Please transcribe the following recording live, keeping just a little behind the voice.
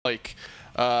like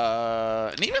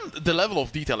and even the level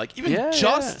of detail, like even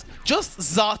just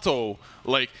Zato,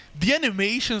 like the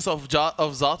animations of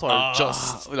Zato are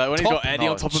just like when he's got Eddie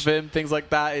on top notch. of him, things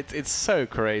like that. It's so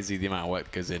crazy the amount of work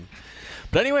that goes in.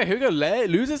 But anyway, Hugo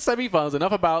loses semifinals.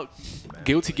 Enough about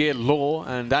Guilty Gear lore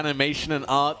and animation and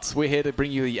art. We're here to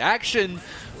bring you the action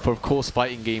for, of course,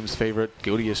 fighting games' favorite,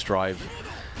 Guilty Gear Strive.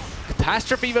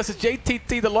 Catastrophe versus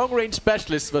JTT, the long-range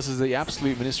specialist versus the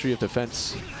absolute Ministry of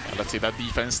Defense. And let's see that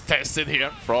defense tested here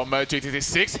from JTT.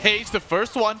 6H, the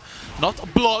first one, not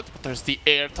blocked, but there's the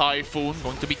Air Typhoon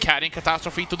going to be carrying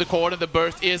Catastrophe to the corner. The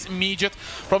burst is immediate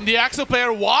from the Axel player.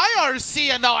 YRC,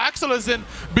 and now Axel is in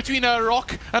between a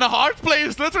rock and a hard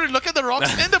place. Literally, look at the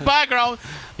rocks in the background.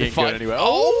 He ain't going anywhere.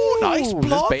 Oh, nice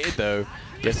block. That's baited though.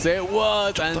 Yes, it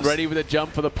was, and ready with a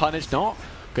jump for the punish. Not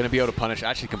going to be able to punish,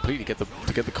 actually completely get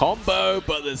the combo,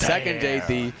 but the second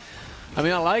JT. I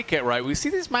mean, I like it, right? We see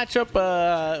this matchup,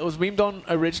 it was memed on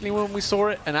originally when we saw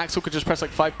it, and Axel could just press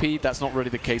like 5P. That's not really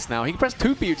the case now. He can press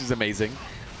 2P, which is amazing.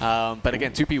 But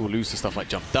again, 2P will lose to stuff like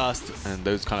Jump Dust and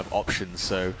those kind of options.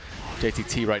 So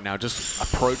JTT right now just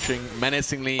approaching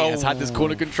menacingly, has had this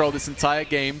corner control this entire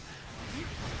game.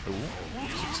 Ooh,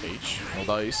 6H, no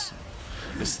dice.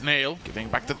 The Snail giving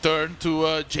back the turn to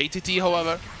JTT,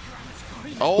 however.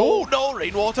 Oh no,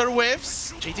 Rainwater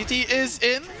whiffs. JTT is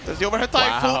in. There's the overhead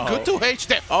Typhoon. Good 2H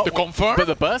there. The confirm. But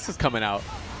the burst is coming out.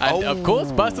 And of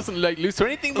course, burst doesn't like lose to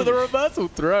anything but the reversal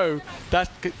throw. That's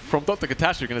from Dr.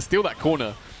 Catastrophe, going to steal that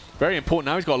corner. Very important.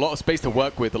 Now he's got a lot of space to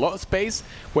work with. A lot of space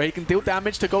where he can deal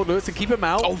damage to Goldlewis and keep him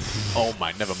out. Oh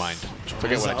my, never mind.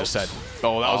 Forget what I just said.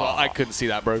 Oh, that was I couldn't see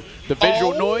that, bro. The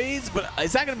visual noise, but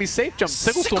is that going to be safe jump?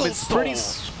 Sickle Storm is pretty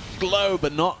slow,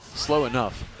 but not slow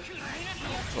enough.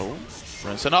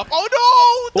 Rinsing up.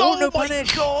 Oh no! Oh, no my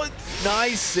punish. God!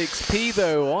 Nice 6P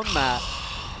though on that.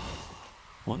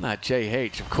 On that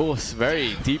JH, of course,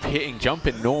 very deep hitting jump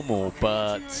in normal,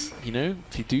 but you know,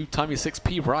 if you do time your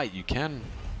 6P right, you can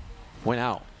win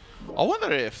out. I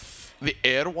wonder if the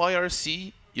Air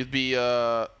YRC, you'd be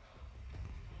we're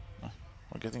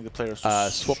getting the players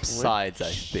to swap sides, I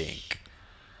think.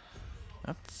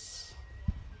 That's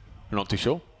I'm not too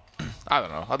sure. I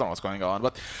don't know what's going on,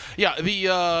 but yeah,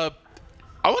 the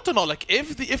I want to know, like,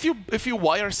 if you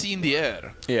YRC in the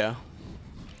air,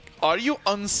 are you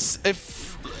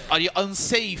unsafe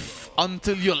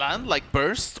until you land, like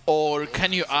burst, or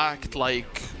can you act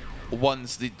like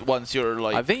once you're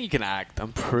like? I think you can act.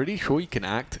 I'm pretty sure you can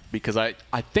act because I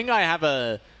think I have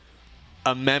a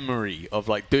memory of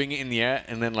like doing it in the air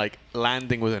and then like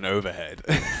landing with an overhead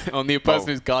on the person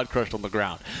who's guard crushed on the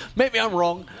ground. Maybe I'm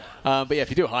wrong. But yeah, if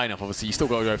you do it high enough, obviously you still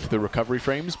got to go for the recovery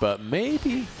frames. But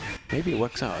maybe it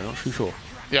works out. I'm not too sure.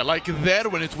 Yeah, like there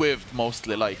when it whiffed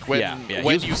mostly, like when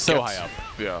you so high up.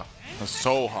 Yeah,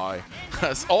 so high.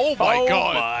 Oh my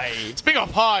God! Speaking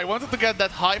of high, wanted to get that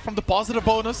high from the positive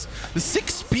bonus. The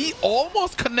 6P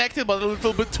almost connected, but a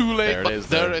little bit too late.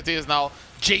 There it is now.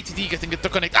 JTT getting it to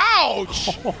connect.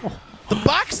 Ouch! The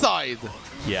backside.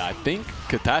 Yeah, I think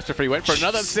Catastrophe went for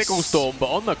another Sickle Storm,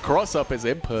 but on the cross-up, his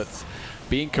inputs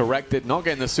being corrected, not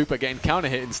getting the super, getting counter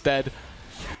hit instead.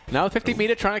 Now 50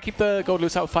 meter trying to keep the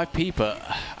Goldlewis out 5P, but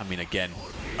I mean again.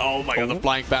 Oh my God, the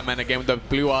flying Batman again with the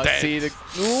blue RC.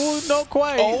 Ooh, not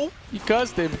quite. You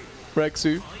cursed him,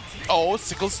 Rexu.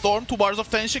 Sickle Storm, 2 bars of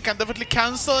tension, can definitely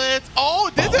cancel it.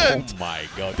 Didn't! Oh my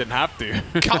God, didn't have to.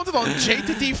 Counted on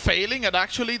JTT failing, and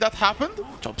actually that happened.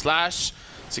 Jump slash,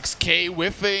 6K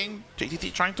whiffing,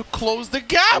 JTT trying to close the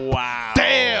gap. Wow.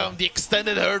 Damn, the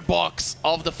extended hurt box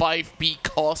of the 5P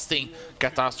costing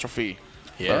Catastrophe.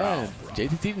 Yeah,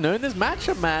 JTT knowing this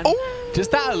matchup, man.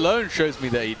 Just that alone shows me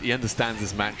that he understands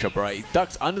this matchup, right? He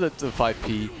ducks under the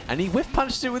 5P, and he whiff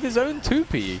punched it with his own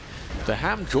 2P. The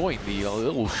ham joint, the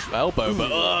little elbow,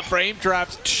 but frame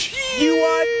traps. You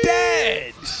are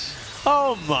dead!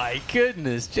 Oh my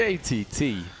goodness,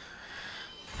 JTT.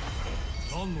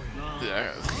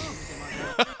 Yeah.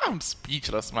 I'm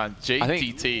speechless, man. JTT. I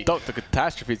think Dr.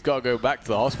 Catastrophe's got to go back to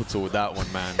the hospital with that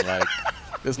one, man. Like,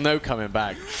 there's no coming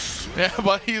back. Yeah,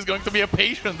 but he's going to be a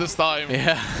patient this time.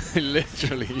 Yeah,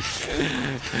 literally.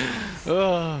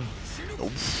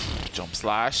 Jump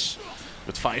slash.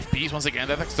 With 5Ps once again,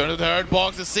 that extended hurt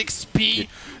box, the 6P.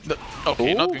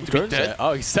 Okay, not going to be dead.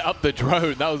 Oh, he set up the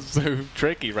drone. That was so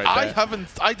tricky right there.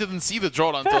 I didn't see the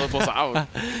drone until it was out.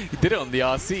 He did it on the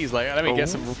RC. He's like, let me get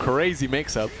some crazy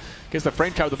mix-up. Gets the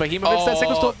frame trap with the behemoth. It's that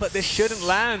Sickle Storm, but this shouldn't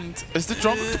land. Is the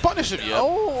drone going to punish him yet?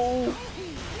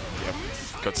 Yep.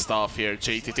 Good stuff here.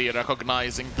 JTT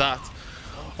recognizing that.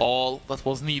 All that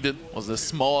was needed was the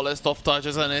smallest of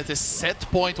touches, and it is set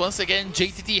point. Once again,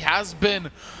 JTT has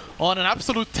been on an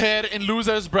absolute tear in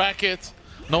loser's bracket.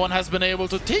 no one has been able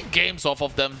to take games off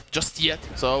of them just yet.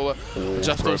 So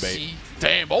just to see.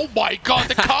 Damn! Oh my God,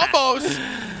 the combos!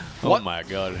 Oh my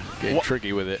God, getting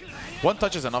tricky with it. One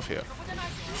touch is enough here.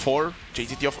 For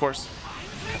JTT, of course.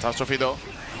 Catastrophe though,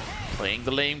 playing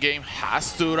the lame game,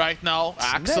 has to right now.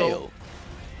 Axel.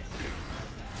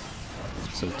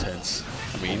 So tense.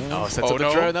 I mean, sets up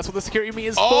the drone. That's what the security meter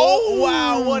is for. Oh,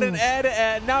 wow, what an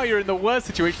air-to-air. Now you're in the worst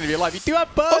situation of your life. You do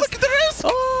have burst. Oh, look at the risk.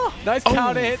 Oh, nice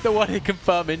counter hit. The one hit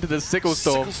confirm into the sickle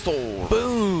storm.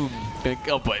 Boom.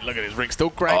 Oh, boy, look at his ring.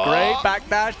 Still great.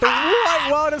 Backdash. The white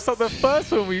wild is not the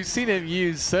first one we've seen him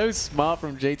use. So smart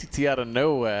from JTT out of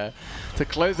nowhere to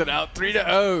close it out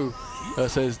 3-0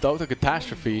 versus Dr.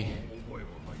 Catastrophe.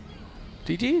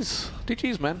 GG's.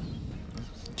 GG's, man.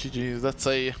 GG's. That's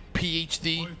a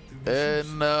PhD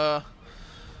in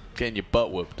getting your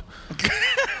butt whooped.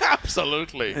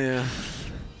 Absolutely. Yeah.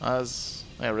 As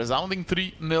a resounding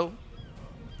 3-0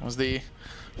 was the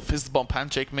fist bump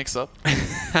handshake mix-up.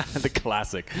 The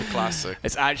classic. The classic.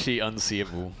 It's actually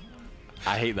unseeable.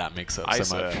 I hate that mix-up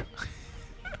so much.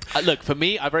 Look, for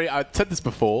me, I've said this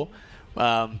before,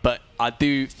 but I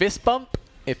do fist bump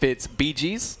if it's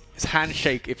BG's. It's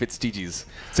handshake if it's GG's.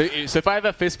 So if I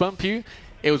ever fist bump you,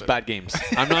 it was bad games.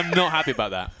 I'm not happy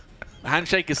about that.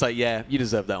 Handshake is like, yeah, you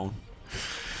deserve that one.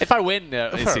 If I win,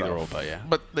 it's either or, but yeah.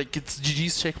 But like, it's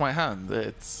GG's shake my hand.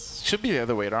 It should be the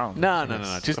other way around. No.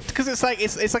 Just because it's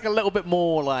like a little bit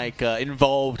more like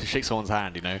involved to shake someone's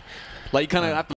hand, you know. Like you kind of have to